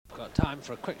Got time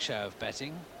for a quick show of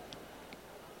betting.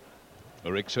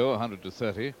 Rixo 100 to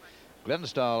 30,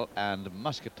 Glenstyle and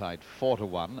Muscatite 4 to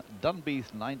 1,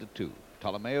 Dunbeath 9 to 2,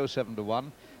 Tolomeo 7 to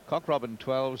 1, Cockrobin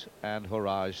 12s, and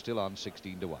Horage still on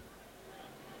 16 to 1.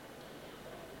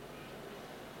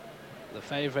 The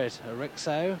favourite,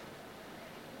 Rixo.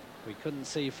 We couldn't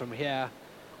see from here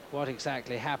what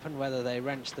exactly happened, whether they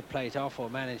wrenched the plate off or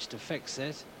managed to fix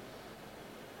it.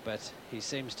 But he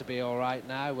seems to be all right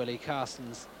now. Willie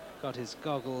Carson's got his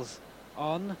goggles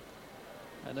on.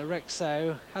 And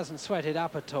Rixo hasn't sweated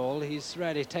up at all. He's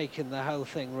really taken the whole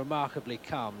thing remarkably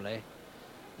calmly.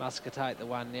 Muscatite, the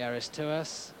one nearest to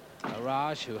us.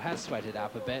 Horage, who has sweated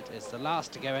up a bit, is the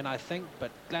last to go in, I think, but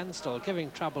Glenstall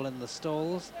giving trouble in the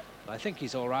stalls. I think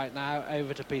he's all right now.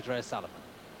 Over to Peter O'Sullivan.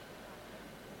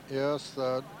 Yes,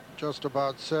 just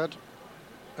about set.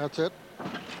 That's it.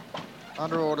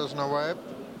 Under orders and away.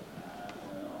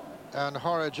 And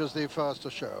Horage is the first to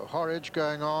show. Horage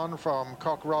going on from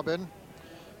Cockrobin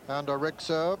and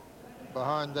Rixo.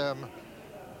 Behind them,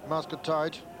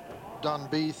 Muscatite,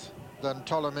 Dunbeath, then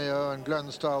Tolomeo and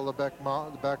Glenstyle, the back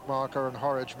marker, and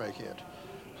Horage making it.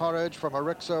 Horage from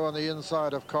Rixo on the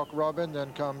inside of Cockrobin,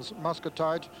 then comes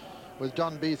Muscatite with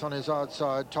Dunbeath on his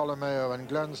outside, Tolomeo and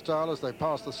Glenstyle as they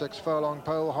pass the 6 furlong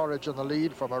pole. Horage in the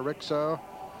lead from Rixo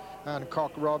and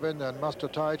Cockrobin, then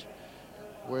Muscatite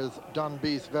with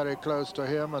Dunbeath very close to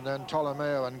him, and then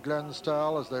Tolomeo and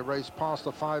Glenstyle as they race past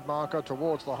the 5 marker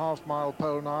towards the half-mile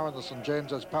pole now in the St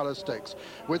James's Palace Stakes,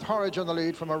 with Horage in the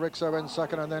lead from Rixo in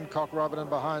second, and then Cockrobin, and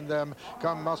behind them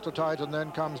come Muscatite, and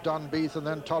then comes Dunbeath, and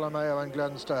then Tolomeo and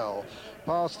Glenstyle.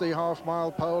 Past the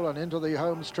half-mile pole and into the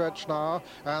home stretch now,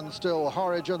 and still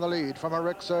Horage in the lead from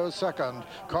Rixo second.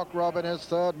 Cockrobin is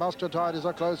third, Muscatite is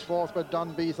a close fourth, but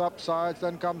Dunbeath upsides.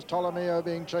 Then comes Tolomeo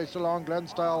being chased along,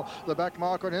 Glenstyle the back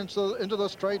marker into the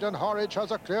straight, and Horage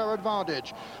has a clear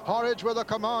advantage. Horage with a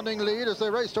commanding lead as they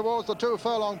race towards the 2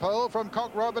 furlong pole from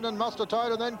Cockrobin and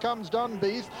Muscatite, and then comes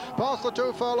Dunbeath past the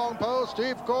 2 furlong pole.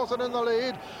 Steve Cawthon in the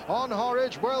lead on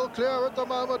Horage, well clear at the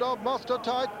moment of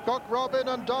Muscatite,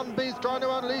 Cockrobin and Dunbeath trying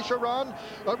to unleash a run.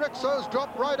 Rixo's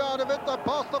dropped right out of it. They're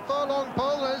past the furlong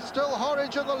pole, and it's still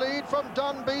Horage in the lead from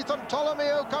Dunbeath, and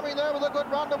Tolomeo coming there with a good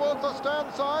run towards the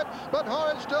stand side, but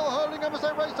Horage still holding him as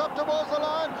they race up towards the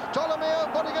line. Tolomeo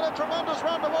putting in a tremendous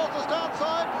run towards the stand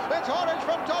side. It's Horage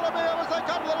from Tolomeo as they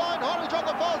come to the line. Horage on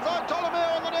the far side,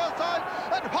 Tolomeo on the near side,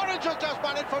 and Horage has just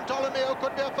won it from Tolomeo.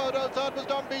 Could be a photo. Third was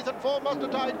Dunbeath and 4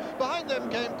 Muscatite. Behind them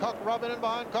came Cockrobin, and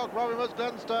behind Cockrobin was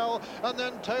Glenstyle, and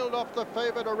then tailed off the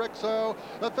favourite Rixo.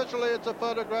 Officially it's a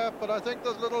photograph, but I think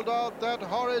there's little doubt that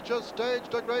Horage has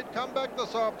staged a great comeback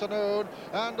this afternoon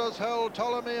and has held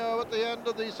Tolomeo at the end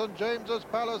of the St James's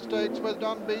Palace Stakes with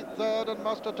Dunbeath third and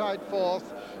Muscatite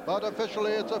fourth. But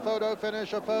officially it's a photo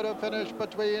finish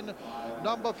between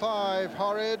number 5,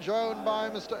 Horage, owned by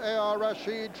Mr. A.R.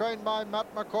 Rashid, trained by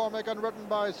Matt McCormick and ridden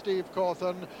by Steve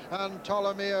Cawthon, and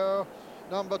Tolomeo,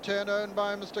 number 10, owned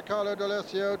by Mr. Carlo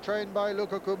D'Alessio, trained by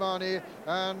Luca Cumani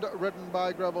and ridden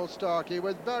by Greville Starkey,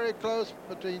 with very close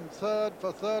between third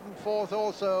and fourth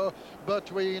also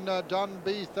between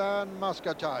Dunbeath and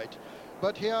Muscatite.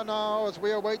 But here now, as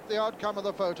we await the outcome of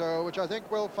the photo, which I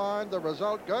think we'll find the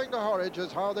result going to Horage,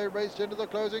 is how they raced into the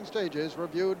closing stages,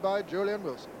 reviewed by Julian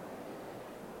Wilson.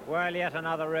 Well, yet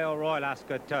another real Royal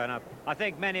Ascot turn-up. I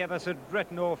think many of us had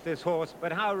written off this horse,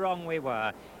 but how wrong we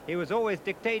were. He was always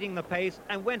dictating the pace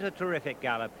and went a terrific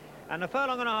gallop. And a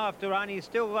furlong and a half to run, he's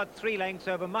still got 3 lengths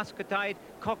over Muscatite,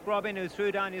 Cockrobin, who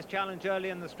threw down his challenge early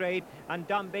in the straight, and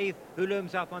Dunbeath, who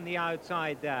looms up on the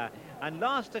outside there. And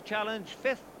last to challenge,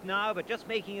 5th now, but just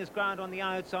making his ground on the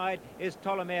outside, is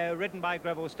Tolomeo, ridden by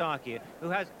Greville Starkey, who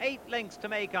has 8 lengths to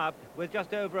make up with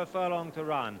just over a furlong to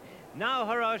run. Now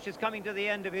Horage is coming to the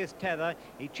end of his tether.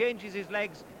 He changes his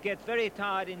legs, gets very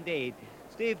tired indeed.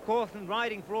 Steve Cawthon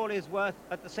riding for all his worth,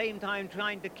 at the same time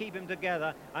trying to keep him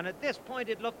together, and at this point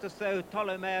it looked as though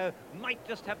Tolomeo might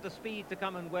just have the speed to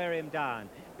come and wear him down.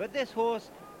 But this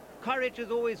horse, courage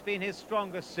has always been his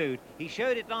strongest suit. He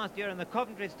showed it last year in the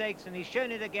Coventry Stakes, and he's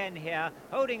shown it again here,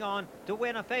 holding on to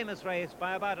win a famous race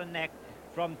by about a neck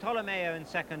from Tolomeo in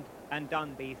second and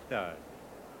Dunbeath third.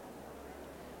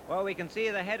 Well, we can see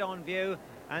the head-on view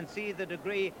and see the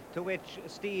degree to which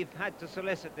Steve had to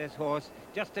solicit this horse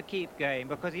just to keep going,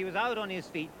 because he was out on his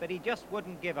feet, but he just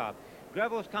wouldn't give up.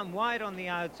 Greville's come wide on the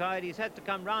outside. He's had to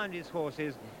come round his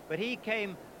horses, but he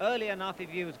came early enough if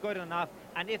he was good enough,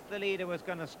 and if the leader was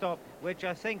going to stop, which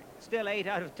I think still 8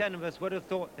 out of 10 of us would have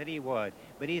thought that he would.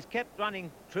 But he's kept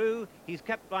running true, he's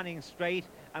kept running straight,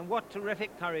 and what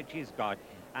terrific courage he's got.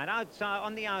 And outside,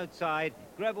 on the outside,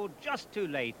 Greville just too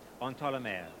late on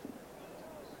Tolomeo.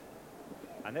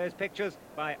 And those pictures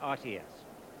by RTS.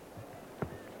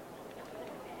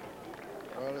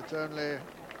 Well, it's only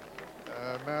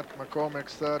Matt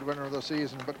McCormick's third winner of the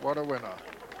season, but what a winner.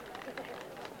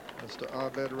 Mr.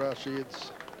 Abed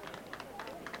Rashid's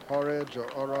Horage or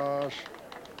Horage,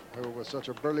 who was such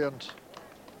a brilliant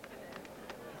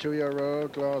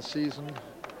 2-year-old last season,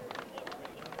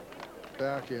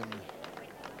 back in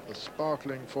the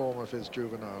sparkling form of his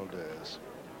juvenile days.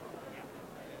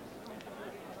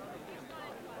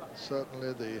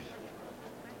 Certainly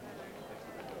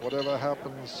whatever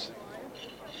happens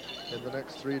in the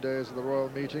next 3 days of the Royal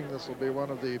Meeting, this will be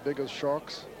one of the biggest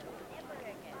shocks,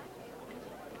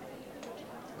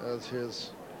 as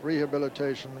his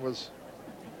rehabilitation was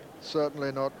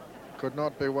certainly could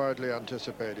not be widely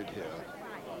anticipated here.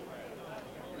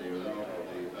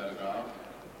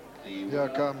 Here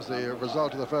comes the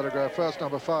result of the photograph. First,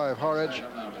 number 5, Horage.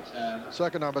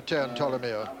 Second, number 10,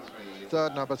 Tolomeo.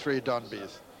 Third, number 3,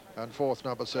 Dunbeath. And fourth,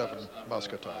 number 7,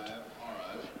 Muscatite.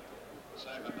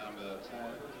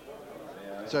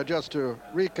 So just to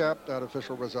recap that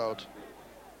official result,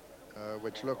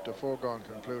 which looked a foregone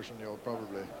conclusion, you'll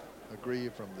probably agree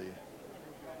from the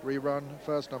rerun.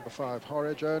 First, number 5,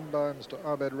 Horage, owned by Mr.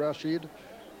 Abed Rashid,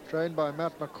 trained by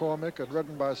Matt McCormick and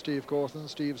ridden by Steve Cawthon,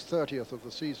 Steve's 30th of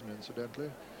the season, incidentally.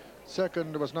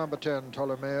 Second was number 10,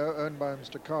 Tolomeo, owned by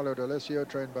Mr. Carlo D'Alessio,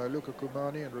 trained by Luca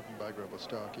Cumani and ridden by Gribble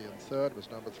Starkey. And third was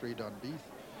number 3,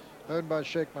 Dunbeath, owned by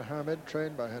Sheikh Mohammed,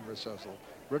 trained by Henry Cecil,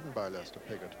 ridden by Lester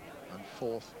Piggott. And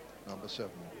fourth, number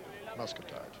 7,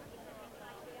 Muscatite.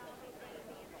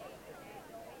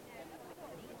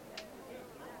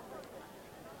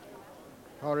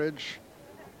 Horage,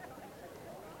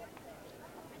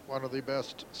 one of the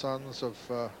best sons of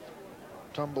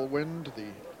Tumblewind, the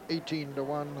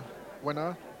 18-to-1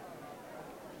 winner.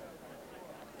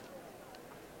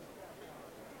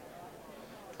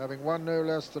 Having won no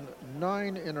less than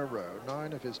 9 in a row,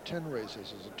 9 of his 10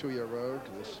 races as a 2-year-old.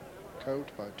 This coat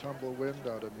by Tumblewind,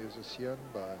 out of Musicien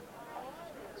by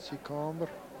Sicombre.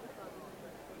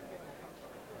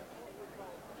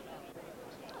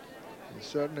 He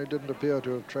certainly didn't appear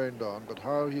to have trained on, but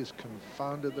how he's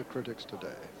confounded the critics today.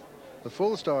 The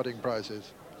full starting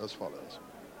prices as follows.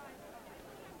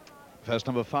 First,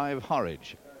 number 5,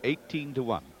 Horage,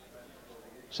 18-to-1.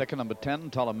 Second, number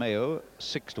 10, Tolomeo,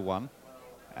 6-to-1.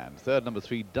 And third, number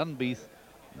 3, Dunbeath,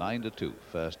 9-to-2.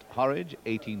 First, Horage,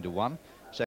 18-to-1.